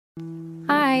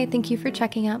Hi, thank you for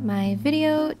checking out my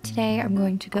video. Today I'm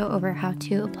going to go over how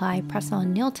to apply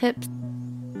press-on nail tips.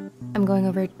 I'm going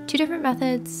over two different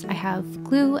methods. I have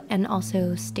glue and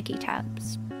also sticky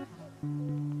tabs.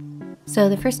 So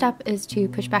the first step is to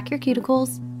push back your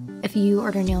cuticles. If you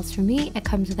order nails from me, it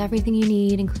comes with everything you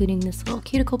need, including this little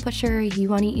cuticle pusher. You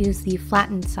want to use the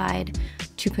flattened side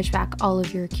to push back all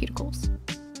of your cuticles.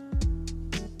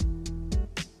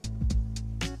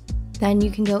 Then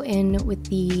you can go in with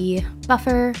the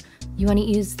buffer. You want to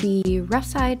use the rough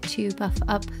side to buff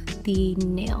up the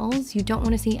nails. You don't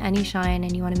want to see any shine,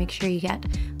 and you want to make sure you get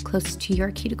close to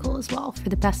your cuticle as well for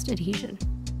the best adhesion.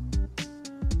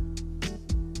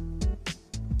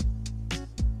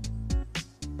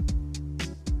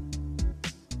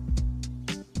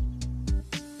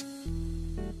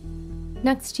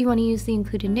 Next, you want to use the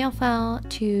included nail file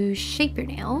to shape your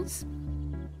nails.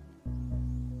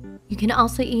 You can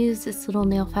also use this little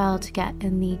nail file to get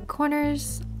in the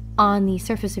corners on the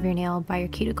surface of your nail by your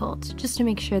cuticles, just to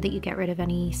make sure that you get rid of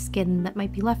any skin that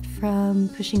might be left from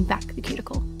pushing back the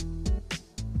cuticle.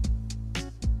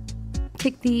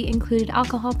 Take the included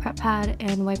alcohol prep pad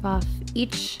and wipe off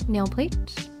each nail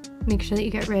plate. Make sure that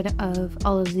you get rid of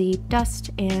all of the dust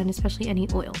and especially any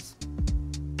oils.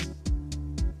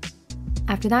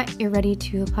 After that, you're ready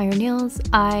to apply your nails.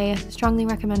 I strongly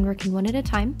recommend working one at a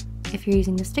time. If you're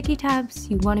using the sticky tabs,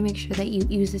 you want to make sure that you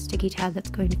use a sticky tab that's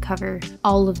going to cover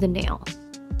all of the nail.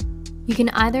 You can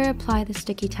either apply the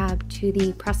sticky tab to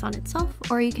the press-on itself,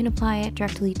 or you can apply it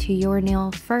directly to your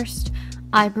nail first.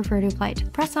 I prefer to apply it to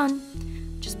the press-on.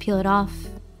 Just peel it off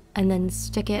and then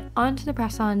stick it onto the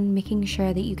press-on, making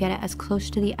sure that you get it as close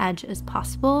to the edge as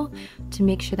possible to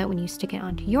make sure that when you stick it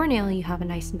onto your nail, you have a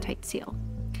nice and tight seal.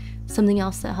 Something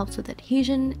else that helps with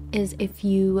adhesion is if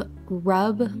you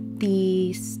rub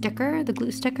the sticker, the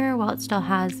glue sticker, while it still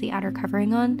has the outer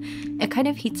covering on, it kind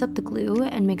of heats up the glue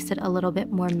and makes it a little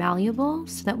bit more malleable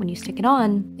so that when you stick it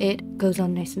on, it goes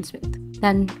on nice and smooth.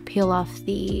 Then peel off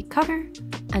the cover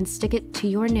and stick it to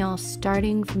your nail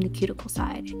starting from the cuticle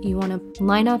side. You want to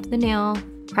line up the nail,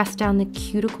 press down the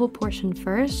cuticle portion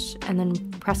first, and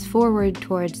then press forward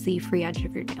towards the free edge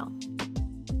of your nail.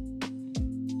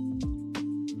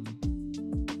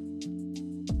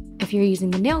 If you're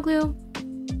using the nail glue,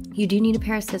 you do need a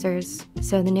pair of scissors,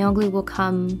 so the nail glue will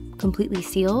come completely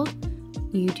sealed.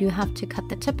 You do have to cut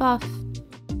the tip off.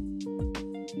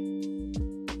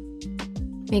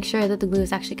 Make sure that the glue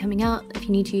is actually coming out. If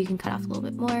you need to, you can cut off a little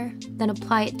bit more. Then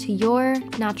apply it to your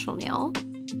natural nail.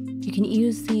 You can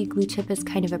use the glue tip as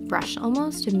kind of a brush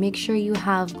almost, and make sure you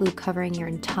have glue covering your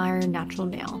entire natural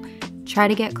nail. Try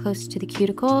to get close to the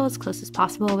cuticle as close as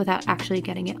possible without actually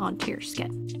getting it onto your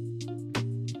skin.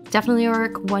 Definitely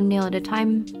work one nail at a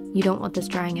time. You don't want this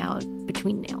drying out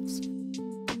between nails.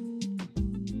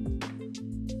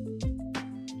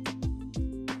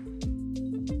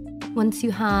 Once you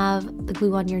have the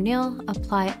glue on your nail,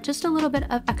 apply just a little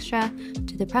bit of extra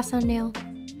to the press-on nail.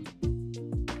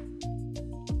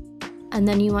 And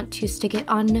then you want to stick it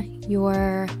on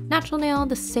your natural nail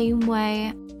the same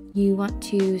way. You want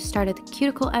to start at the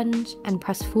cuticle end and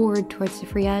press forward towards the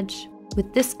free edge.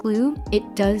 With this glue,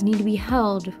 it does need to be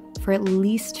held for at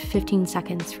least 15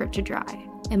 seconds for it to dry.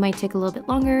 It might take a little bit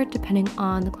longer depending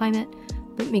on the climate,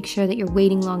 but make sure that you're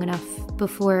waiting long enough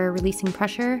before releasing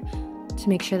pressure to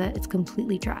make sure that it's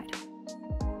completely dried.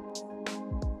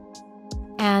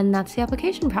 And that's the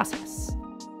application process.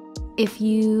 If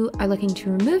you are looking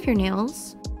to remove your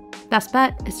nails, best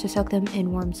bet is to soak them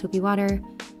in warm soapy water.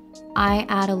 I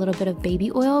add a little bit of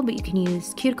baby oil, but you can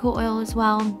use cuticle oil as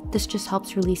well. This just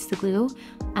helps release the glue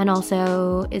and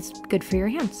also is good for your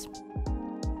hands.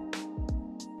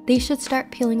 They should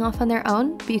start peeling off on their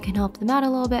own, but you can help them out a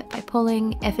little bit by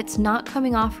pulling. If it's not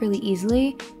coming off really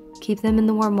easily, keep them in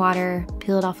the warm water,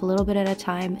 peel it off a little bit at a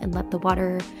time, and let the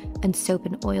water and soap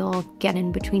and oil get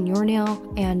in between your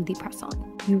nail and the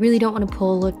press-on. You really don't want to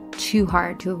pull too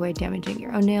hard to avoid damaging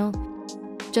your own nail.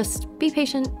 Just be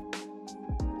patient.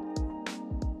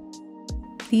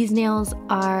 These nails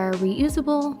are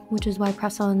reusable, which is why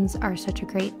press-ons are such a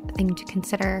great thing to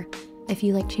consider if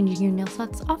you like changing your nail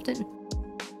sets often.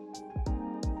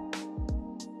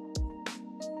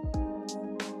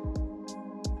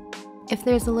 If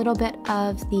there's a little bit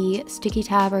of the sticky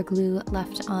tab or glue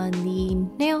left on the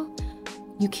nail,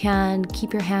 you can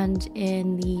keep your hand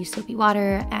in the soapy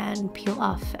water and peel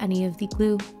off any of the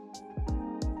glue.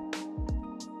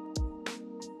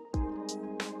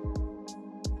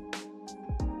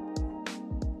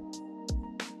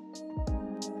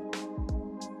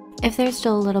 If there's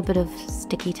still a little bit of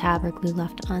sticky tab or glue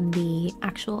left on the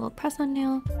actual press-on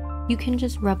nail, you can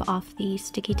just rub off the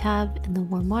sticky tab in the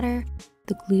warm water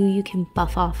The glue you can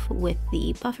buff off with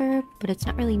the buffer, but it's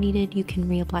not really needed. You can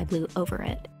reapply glue over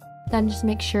it. Then just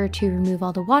make sure to remove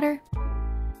all the water,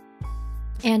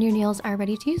 and your nails are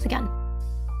ready to use again.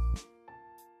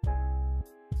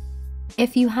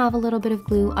 If you have a little bit of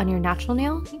glue on your natural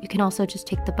nail, you can also just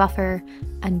take the buffer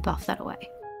and buff that away.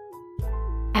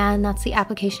 And that's the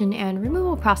application and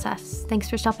removal process. Thanks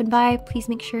for stopping by. Please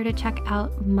make sure to check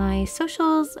out my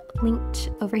socials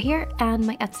linked over here and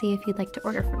my Etsy if you'd like to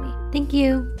order from me. Thank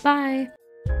you. Bye.